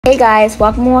Hey guys,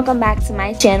 welcome back to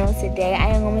my channel. Today I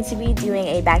am going to be doing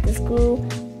a back to school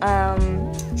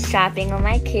shopping on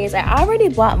my kids. I already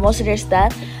bought most of their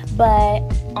stuff, but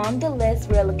on the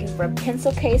list we're looking for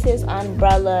pencil cases,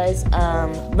 umbrellas,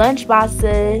 lunch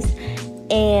boxes,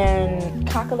 and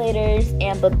calculators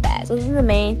and book bags. Those are the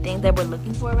main things that we're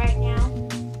looking for right now.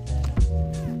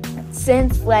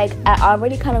 Since I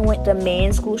already kind of went to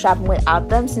main school shopping without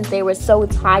them since they were so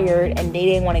tired and they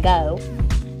didn't want to go.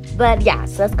 But yeah,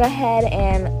 so let's go ahead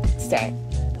and start.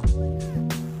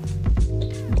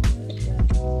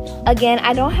 Again,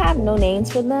 I don't have no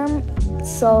names for them,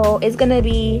 so it's gonna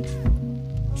be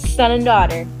son and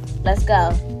daughter. Let's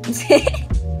go.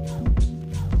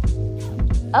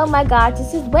 Oh my god,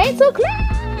 this is way too close.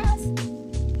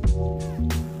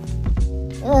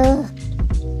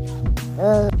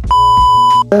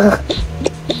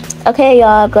 Okay,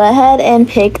 y'all, go ahead and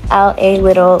pick out a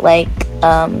little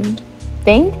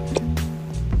thing.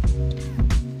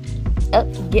 Oh,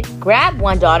 grab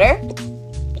one, daughter.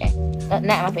 Okay. Not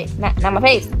my face. Not my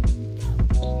face.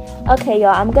 Okay,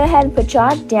 y'all. I'm gonna go ahead and put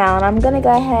y'all down. I'm gonna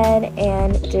go ahead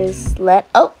and just let.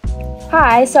 Oh,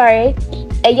 hi. Sorry.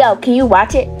 Hey, yo. Can you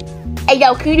watch it? Hey,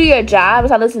 yo. Can you do your job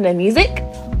without listening to music?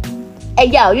 Hey,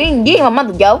 yo. You ain't my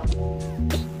mother, yo.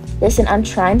 Listen, I'm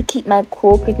trying to keep my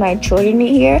cool with my children in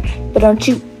here, but don't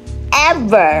you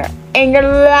ever in your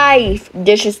life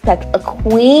disrespect a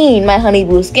queen, my honey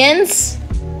blue skins.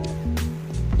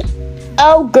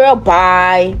 Oh, girl,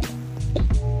 bye.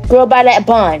 Girl, buy that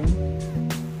bun.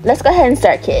 Let's go ahead and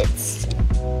start, kids.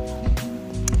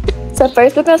 So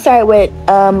first we're gonna start with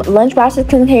lunch boxes,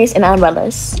 pencil case, and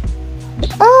umbrellas.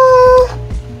 I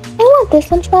want this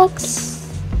lunchbox,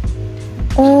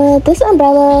 this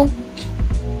umbrella,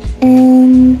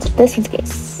 and this pencil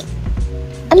case.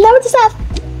 I'm done with the stuff.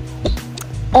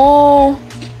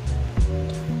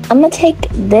 I'm gonna take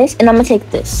this and I'm gonna take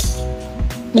this.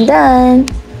 I'm done.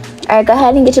 Alright, go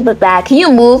ahead and get your book bag. Can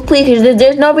you move, please? Because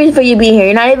there's no reason for you being here.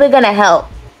 You're not even gonna help.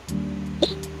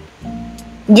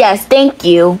 Yes, thank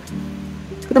you.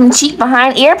 Them cheap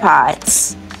behind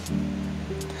earpods.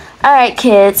 Alright,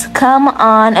 kids, come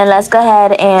on and let's go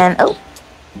ahead and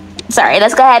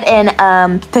let's go ahead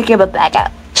and pick your book bag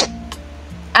up.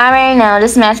 I already know,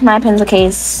 just match my pencil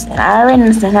case. And I already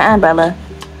understand the umbrella.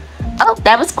 Oh,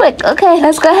 that was quick. Okay,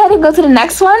 let's go ahead and go to the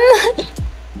next one.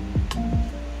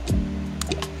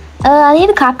 I need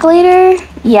a calculator.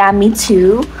 Yeah, me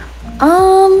too.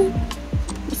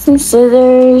 Some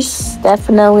scissors,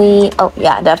 definitely. Oh,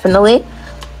 yeah, definitely.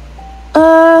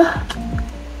 Oh,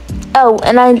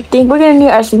 and I think we're gonna need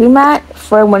our sleeping mat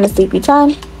for when it's sleepy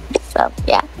time. So,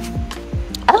 yeah.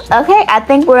 Oh, okay, I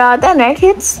think we're all done, right,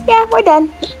 kids? Yeah, we're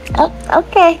done. Oh,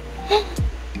 okay.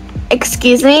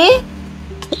 Excuse me?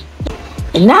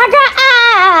 And I got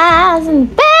eyes in the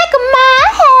back of my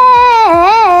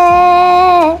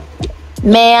head.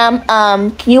 Ma'am,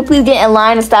 can you please get in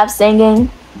line and stop singing?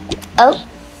 Oh,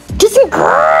 just in case I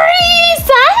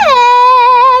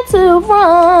had to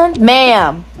run.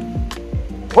 Ma'am,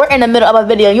 we're in the middle of a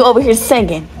video. You over here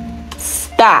singing.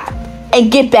 Stop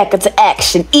and get back into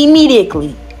action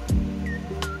immediately.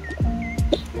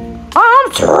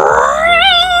 I'm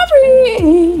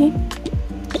sorry.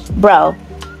 Bro,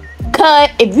 cut.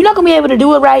 If you're not gonna be able to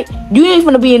do it right, you ain't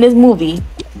gonna be in this movie.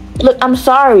 Look, I'm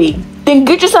sorry. Then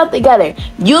get yourself together.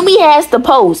 Yumi has to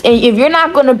post, and if you're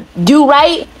not gonna do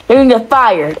right, you're gonna get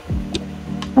fired.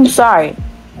 I'm sorry.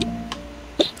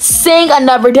 Sing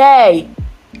another day.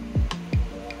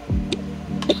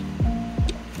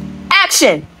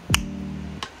 Action.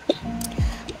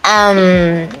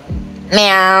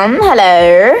 Ma'am,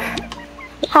 hello.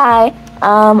 Hi.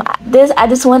 I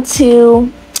just want to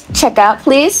check out,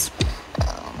 please.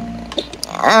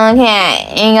 Okay,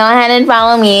 you go ahead and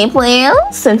follow me, please,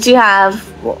 since you have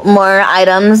more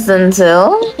items than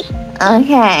two.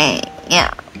 Okay,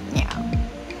 yeah.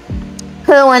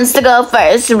 Who wants to go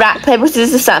first? Rock, paper,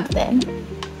 scissors, or something?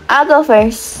 I'll go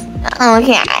first.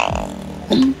 Okay.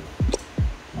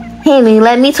 Haley,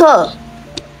 let me talk.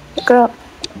 Girl.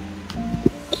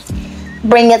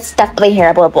 Bring it stuff over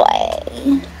here, boy.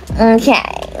 Okay,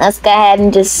 let's go ahead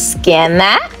and just scan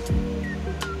that.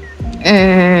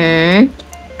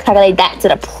 Calculate that to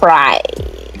the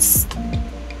price.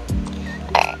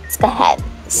 Alright, let's go ahead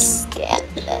and scan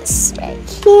this right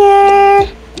here.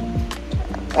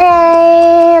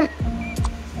 Alright.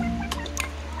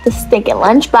 The stinking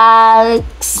lunchbox.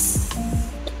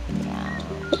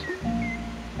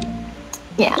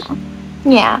 Yeah.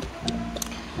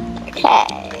 Okay,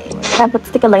 we're gonna put the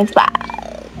stinking lunchbox.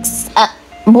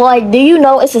 Boy, do you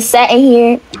know it's a set in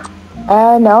here?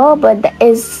 No, but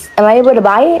am I able to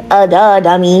buy it? Duh,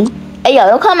 dummy. Hey, yo,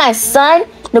 don't call my son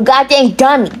No goddamn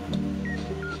dummy.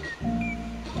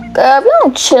 Girl, if you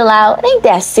don't chill out, it ain't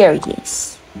that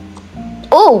serious.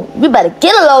 Oh, we better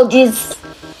get emojis.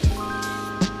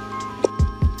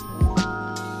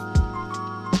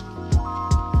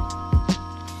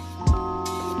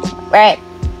 Right.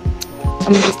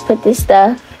 I'm gonna just put this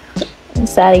stuff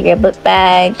inside of your book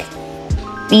bag.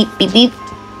 Beep, beep, beep,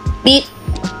 beep.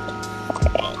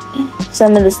 Alright.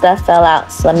 Some of the stuff fell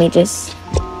out, so let me just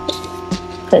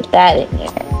put that in here.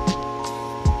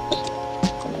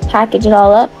 Package it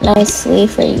all up nicely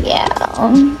for you.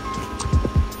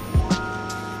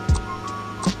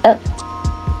 Oh,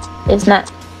 it's not.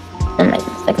 Oh my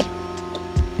goodness. Okay.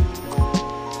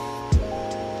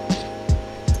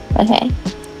 Okay.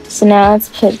 So now let's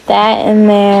put that in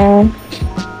there,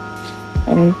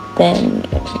 and then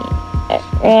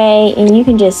right, and you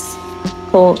can just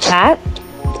pull that.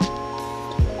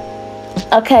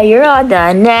 Okay, you're all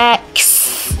done.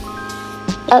 Next.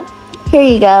 Oh, here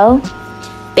you go.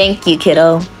 Thank you,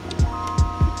 kiddo.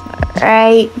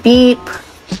 Alright, beep.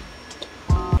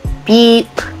 Beep.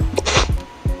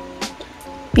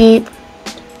 Beep.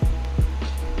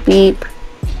 Beep.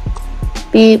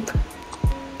 Beep.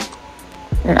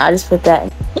 And I'll just put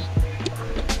that.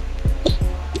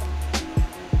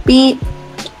 Beep.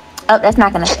 Oh, that's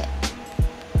not gonna fit.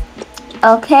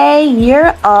 Okay,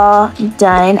 you're all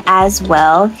done as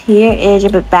well. Here is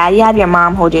your bag. You have your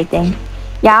mom hold your thing.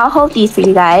 Yeah, I'll hold these for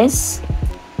you guys.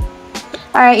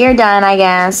 Alright, you're done, I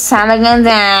guess. Have a good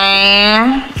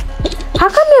day. How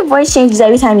come your voice changes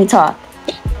every time you talk?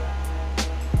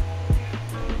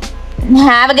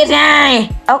 Have a good day.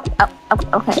 Oh,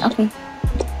 okay.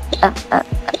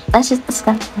 Let's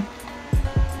go.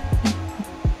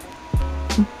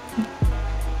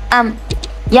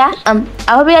 Yeah, I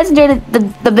hope you guys enjoyed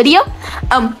the video.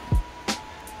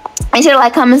 Make sure to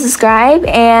like, comment, subscribe,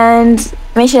 and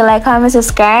make sure to like, comment,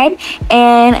 subscribe,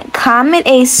 and comment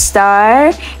a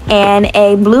star and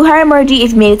a blue heart emoji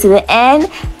if you made it to the end.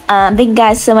 Thank you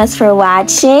guys so much for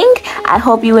watching. I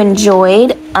hope you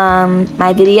enjoyed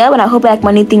my video, and I hope you like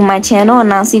anything on my channel,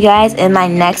 and I'll see you guys in my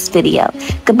next video.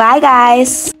 Goodbye,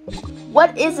 guys.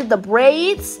 What is it, the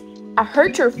braids? I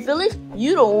hurt your feelings?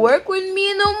 You don't work with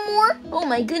me no more? Oh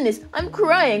my goodness, I'm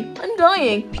crying, I'm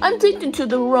dying, I'm taken to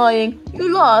the rioting. You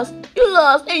lost,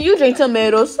 and you drink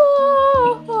tomato sauce.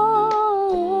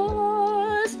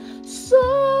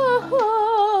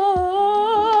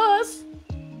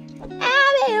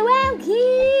 I'll be welcome.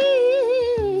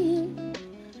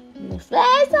 The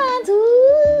flies